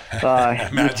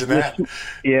 Imagine that.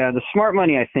 The smart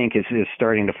money, I think, is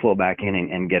starting to flow back in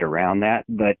and get around that.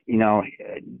 But,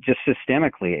 just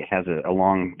systemically, it has a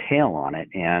long tail on it,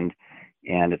 and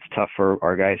it's tough for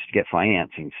our guys to get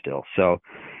financing still. So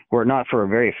were it not for a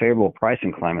very favorable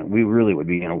pricing climate, we really would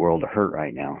be in a world of hurt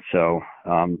right now. So,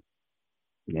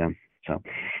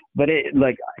 but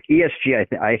ESG,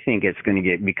 I think it's going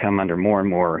to become under more and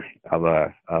more of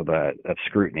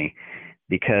scrutiny.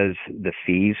 because the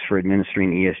fees for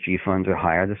administering ESG funds are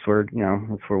higher. That's where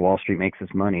Wall Street makes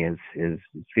its money is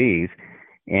fees,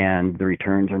 and the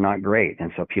returns are not great.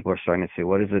 And so people are starting to say,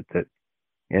 what is it that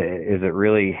is it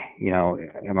really?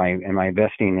 Am I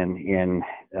investing in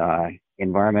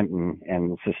environment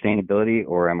and sustainability,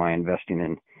 or am I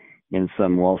investing in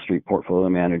some Wall Street portfolio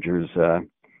managers'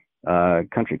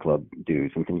 country club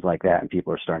dues and things like that? And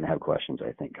people are starting to have questions,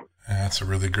 I think. That's a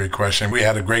really great question. We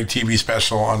had a great TV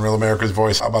special on Real America's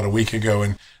Voice about a week ago,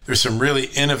 and there's some really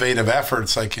innovative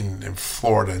efforts like in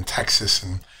Florida and Texas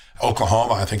and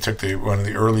Oklahoma, I think, took one of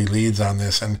the early leads on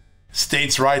this. And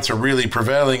states' rights are really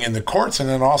prevailing in the courts and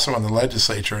then also in the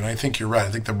legislature. And I think you're right.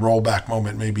 I think the rollback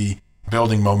moment may be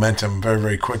building momentum very,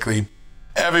 very quickly.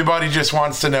 Everybody just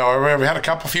wants to know. We had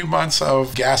a few months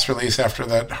of gas release after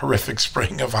that horrific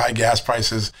spring of high gas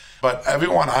prices. But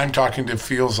everyone I'm talking to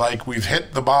feels like we've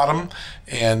hit the bottom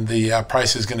and the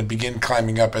price is going to begin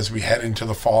climbing up as we head into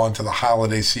the fall, into the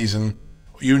holiday season.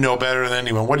 You know better than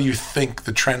anyone. What do you think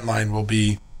the trend line will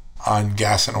be on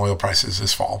gas and oil prices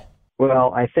this fall?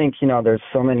 Well, I think, there's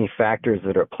so many factors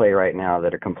that are at play right now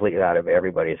that are completely out of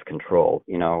everybody's control.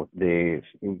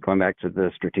 Going back to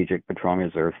the Strategic Petroleum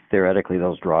Reserve, theoretically,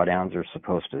 those drawdowns are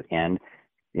supposed to end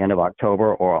the end of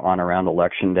October or on around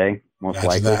Election Day, most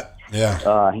likely. That.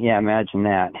 Yeah. Imagine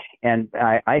that. And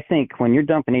I think when you're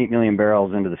dumping 8 million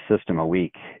barrels into the system a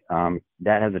week,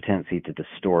 that has a tendency to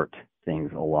distort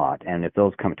things a lot. And if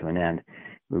those come to an end,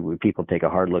 people take a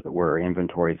hard look at where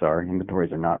inventories are.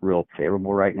 Inventories are not real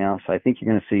favorable right now. So I think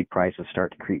you're going to see prices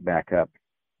start to creep back up.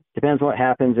 Depends what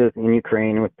happens in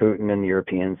Ukraine with Putin and the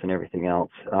Europeans and everything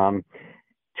else. To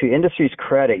industry's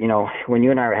credit, when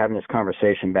you and I were having this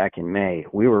conversation back in May,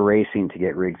 we were racing to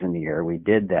get rigs in the air. We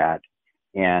did that.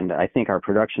 And I think our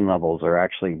production levels are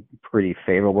actually pretty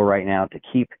favorable right now to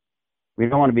keep. We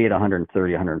don't want to be at $130,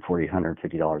 $140,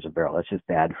 $150 a barrel. That's just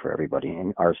bad for everybody,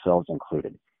 and ourselves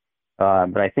included.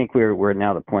 But I think we're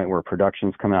now at the point where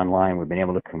production's coming online. We've been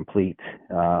able to complete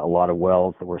a lot of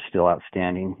wells that were still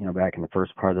outstanding, back in the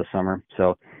first part of the summer.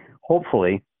 So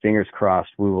hopefully, fingers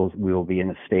crossed, we will be in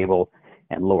a stable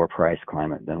and lower price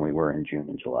climate than we were in June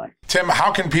and July. Tim,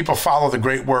 how can people follow the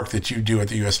great work that you do at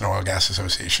the U.S. Oil and Gas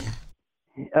Association?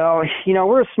 Oh,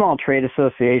 we're a small trade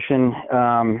association.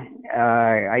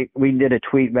 We did a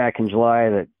tweet back in July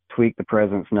that tweaked the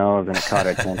president's nose and it caught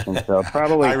attention. So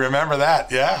probably I remember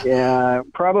that. Yeah. Yeah.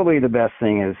 Probably the best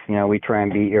thing is, we try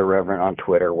and be irreverent on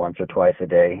Twitter once or twice a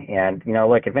day. And,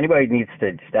 look, if anybody needs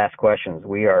to just ask questions,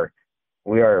 we are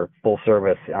full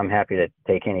service. I'm happy to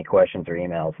take any questions or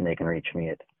emails, and they can reach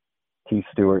me at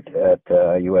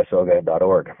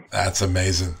tstewart@usoga.org. That's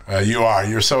amazing.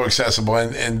 You're so accessible,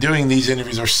 and doing these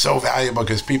interviews are so valuable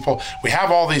because we have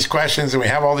all these questions and we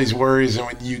have all these worries, and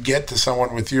when you get to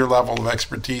someone with your level of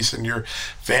expertise and your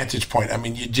vantage point,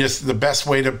 the best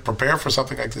way to prepare for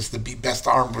something like this is to be best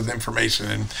armed with information,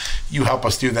 and you help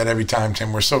us do that every time,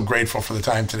 Tim. We're so grateful for the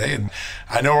time today, and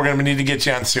I know we're going to need to get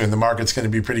you on soon. The market's going to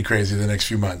be pretty crazy the next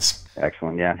few months.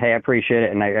 Excellent. Yeah. Hey, I appreciate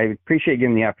it. And I appreciate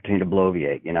giving the opportunity to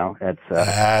bloviate, That's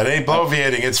it ain't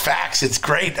bloviating. It's facts. It's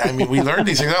great. We learned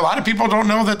these things. A lot of people don't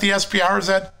know that the SPR is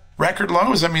at record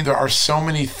lows. There are so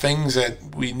many things that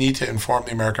we need to inform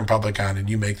the American public on, and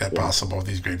you make that possible with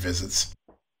these great visits.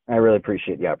 I really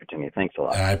appreciate the opportunity. Thanks a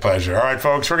lot. My pleasure. All right,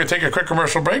 folks, we're going to take a quick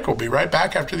commercial break. We'll be right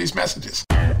back after these messages.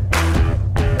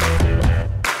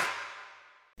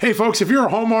 Hey folks, if you're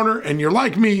a homeowner and you're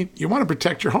like me, you want to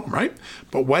protect your home, right?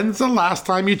 But when's the last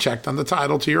time you checked on the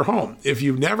title to your home? If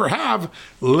you never have,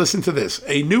 listen to this.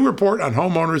 A new report on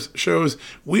homeowners shows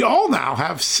we all now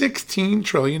have $16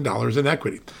 trillion in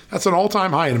equity. That's an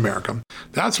all-time high in America.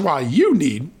 That's why you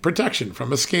need protection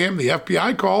from a scam the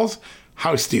FBI calls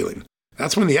house stealing.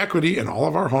 That's when the equity in all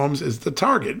of our homes is the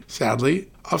target, sadly,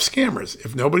 of scammers.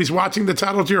 If nobody's watching the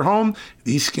title to your home,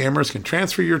 these scammers can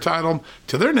transfer your title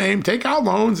to their name, take out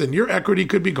loans, and your equity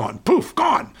could be gone. Poof,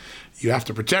 gone. You have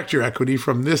to protect your equity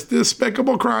from this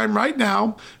despicable crime right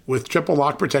now with triple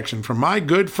lock protection from my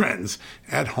good friends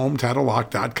at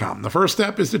HomeTitleLock.com. The first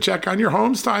step is to check on your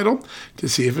home's title to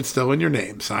see if it's still in your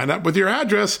name. Sign up with your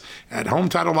address at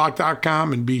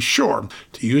HomeTitleLock.com and be sure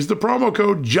to use the promo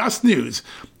code JUSTNEWS.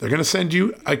 They're going to send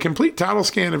you a complete title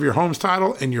scan of your home's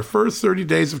title and your first 30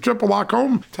 days of triple lock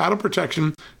home title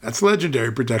protection. That's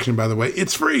legendary protection, by the way.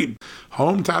 It's free.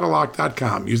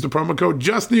 HomeTitleLock.com. Use the promo code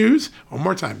JUSTNEWS. One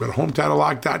more time, go to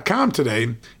HomeTitleLock.com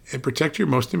today and protect your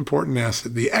most important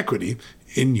asset, the equity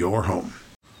in your home.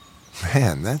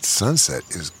 Man, that sunset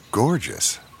is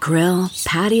gorgeous. Grill,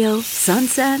 patio,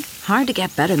 sunset. Hard to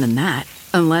get better than that.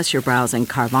 Unless you're browsing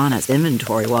Carvana's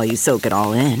inventory while you soak it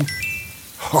all in.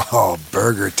 Oh,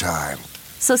 burger time.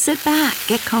 So sit back,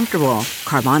 get comfortable.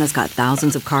 Carvana's got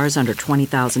thousands of cars under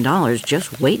 $20,000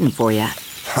 just waiting for you.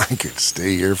 I could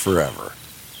stay here forever.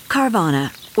 Carvana,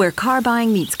 where car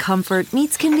buying meets comfort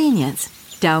meets convenience.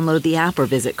 Download the app or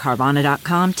visit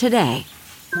Carvana.com today.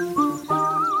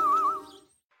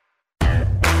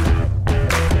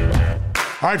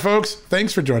 All right, folks,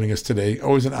 thanks for joining us today.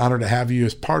 Always an honor to have you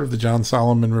as part of the John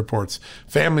Solomon Reports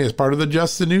family, as part of the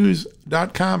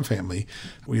justthenews.com family.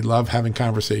 We love having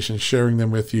conversations, sharing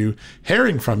them with you,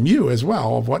 hearing from you as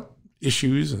well of what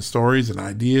issues and stories and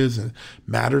ideas and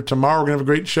matter. Tomorrow, we're going to have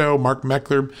a great show. Mark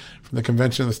Meckler from the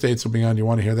Convention of the States will be on. You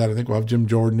want to hear that? I think we'll have Jim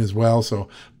Jordan as well. So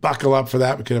buckle up for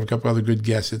that. We could have a couple other good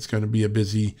guests. It's going to be a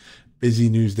busy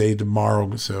news day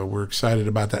tomorrow. So we're excited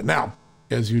about that. Now,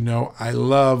 as you know, I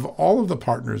love all of the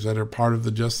partners that are part of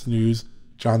the Just the News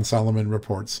John Solomon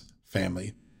Reports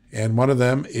family. And one of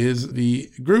them is the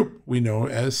group we know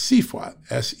as SEAFWA,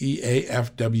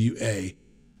 S-E-A-F-W-A.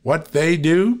 What they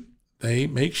do, they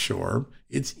make sure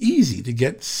it's easy to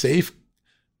get safe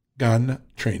gun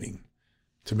training,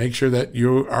 to make sure that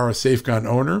you are a safe gun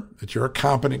owner, that you're a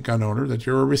competent gun owner, that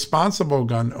you're a responsible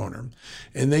gun owner.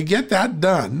 And they get that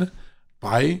done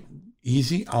by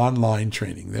easy online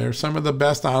training. They're some of the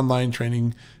best online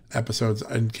training episodes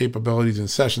and capabilities and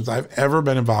sessions I've ever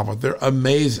been involved with. They're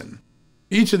amazing.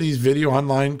 Each of these video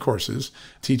online courses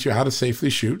teach you how to safely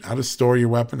shoot, how to store your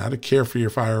weapon, how to care for your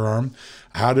firearm,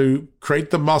 how to create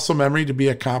the muscle memory to be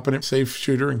a competent, safe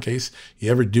shooter in case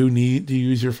you ever do need to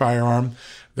use your firearm.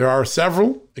 There are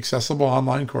several accessible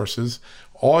online courses.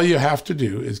 All you have to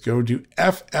do is go to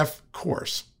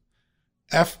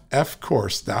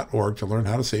ffcourse.org to learn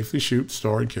how to safely shoot,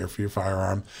 store, and care for your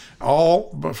firearm, all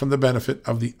but from the benefit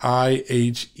of the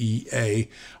IHEA.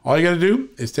 All you got to do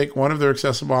is take one of their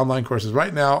accessible online courses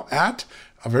right now at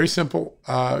a very simple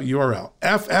URL,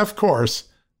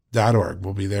 ffcourse.org.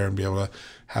 We'll be there and be able to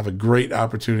have a great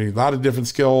opportunity, a lot of different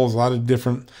skills, a lot of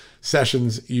different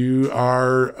sessions. You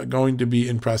are going to be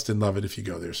impressed and love it if you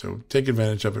go there. So take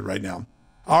advantage of it right now.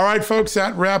 All right, folks,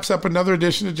 that wraps up another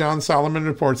edition of John Solomon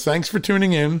Reports. Thanks for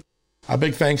tuning in. A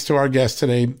big thanks to our guest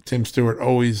today, Tim Stewart,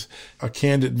 always a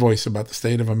candid voice about the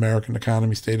state of American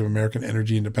economy, state of American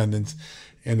energy independence.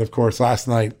 And of course, last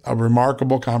night, a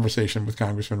remarkable conversation with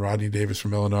Congressman Rodney Davis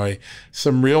from Illinois.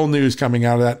 Some real news coming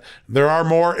out of that. There are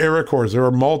more error cores. There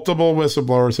are multiple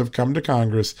whistleblowers have come to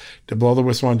Congress to blow the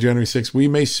whistle on January 6th. We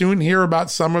may soon hear about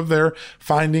some of their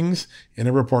findings in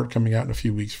a report coming out in a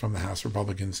few weeks from the House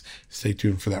Republicans. Stay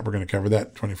tuned for that. We're going to cover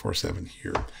that 24/7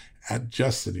 here at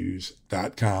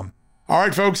justthenews.com. All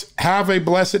right, folks, have a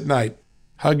blessed night.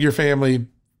 Hug your family.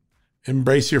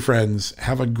 Embrace your friends.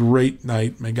 Have a great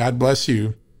night. May God bless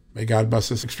you. May God bless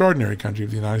this extraordinary country of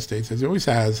the United States, as He always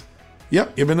has.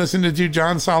 Yep, you've been listening to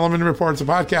John Solomon Reports, a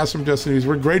podcast from Just the News.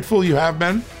 We're grateful you have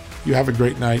been. You have a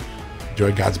great night.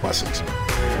 Enjoy God's blessings.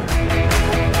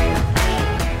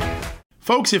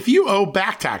 Folks, if you owe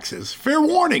back taxes, fair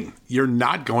warning, you're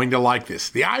not going to like this.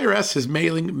 The IRS is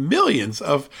mailing millions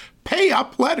of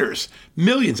pay-up letters.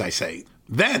 Millions, I say.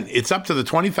 Then it's up to the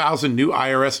 20,000 new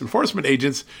IRS enforcement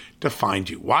agents to find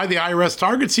you. Why the IRS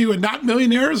targets you and not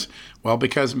millionaires? Well,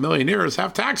 because millionaires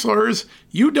have tax lawyers.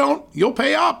 You don't. You'll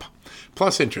pay up.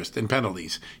 Plus interest and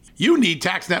penalties. You need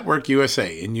Tax Network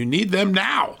USA, and you need them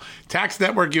now. Tax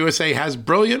Network USA has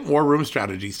brilliant war room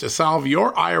strategies to solve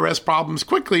your IRS problems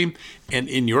quickly and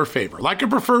in your favor. Like a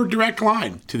preferred direct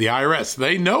line to the IRS.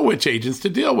 They know which agents to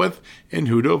deal with and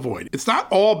who to avoid. It's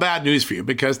not all bad news for you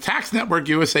because Tax Network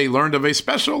USA learned of a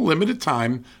special limited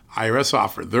time IRS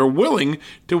offer. They're willing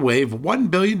to waive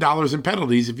 $1 billion in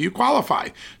penalties if you qualify.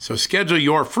 So schedule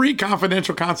your free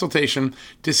confidential consultation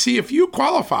to see if you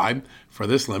qualify for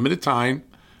this limited time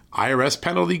IRS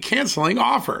penalty canceling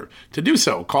offer. To do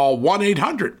so, call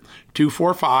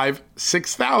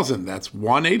 1-800-245-6000. That's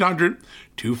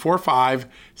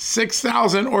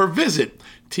 1-800-245-6000 or visit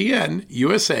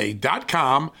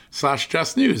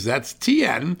tnusa.com/justnews. That's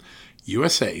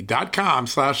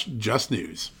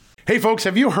tnusa.com/justnews. Hey folks,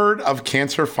 have you heard of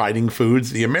cancer-fighting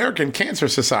foods? The American Cancer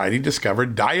Society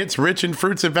discovered diets rich in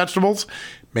fruits and vegetables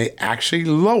may actually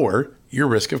lower your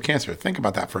risk of cancer. Think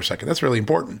about that for a second. That's really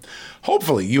important.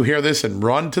 Hopefully you hear this and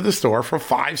run to the store for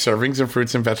 5 servings of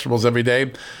fruits and vegetables every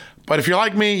day. But if you're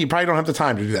like me, you probably don't have the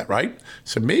time to do that, right?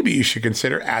 So maybe you should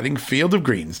consider adding Field of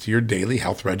Greens to your daily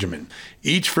health regimen.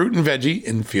 Each fruit and veggie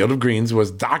in Field of Greens was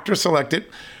doctor selected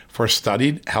for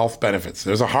studied health benefits.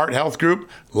 There's a heart health group,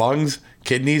 lungs,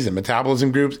 kidneys, and metabolism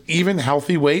groups, even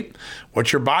healthy weight.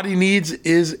 What your body needs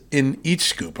is in each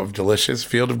scoop of delicious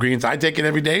Field of Greens. I take it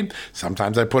every day.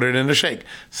 Sometimes I put it in a shake.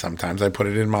 Sometimes I put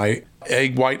it in my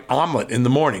egg white omelet in the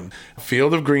morning.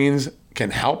 Field of Greens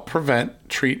can help prevent,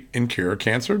 treat, and cure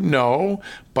cancer? No,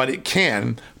 but it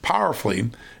can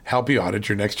powerfully help you out at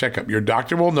your next checkup. Your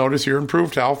doctor will notice your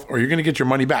improved health, or you're going to get your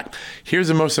money back. Here's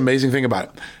the most amazing thing about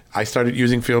it. I started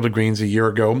using Field of Greens a year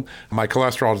ago. My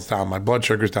cholesterol is down, my blood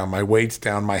sugar's down, my weight's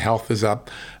down, my health is up,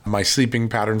 my sleeping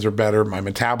patterns are better, my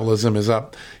metabolism is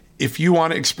up. If you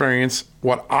want to experience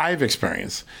what I've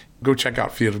experienced, go check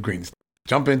out Field of Greens.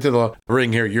 Jump into the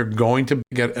ring here. You're going to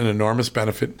get an enormous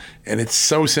benefit. And it's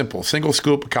so simple. Single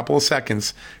scoop, a couple of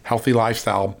seconds, healthy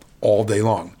lifestyle all day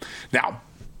long. Now,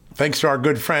 thanks to our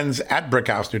good friends at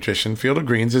Brickhouse Nutrition, Field of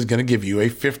Greens is going to give you a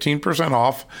 15%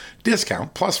 off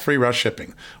discount plus free rush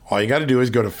shipping. All you got to do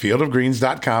is go to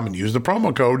fieldofgreens.com and use the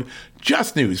promo code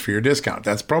JUSTNEWS for your discount.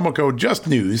 That's promo code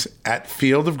JUSTNEWS at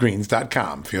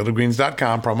fieldofgreens.com.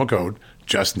 Fieldofgreens.com, promo code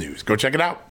JUSTNEWS. Go check it out.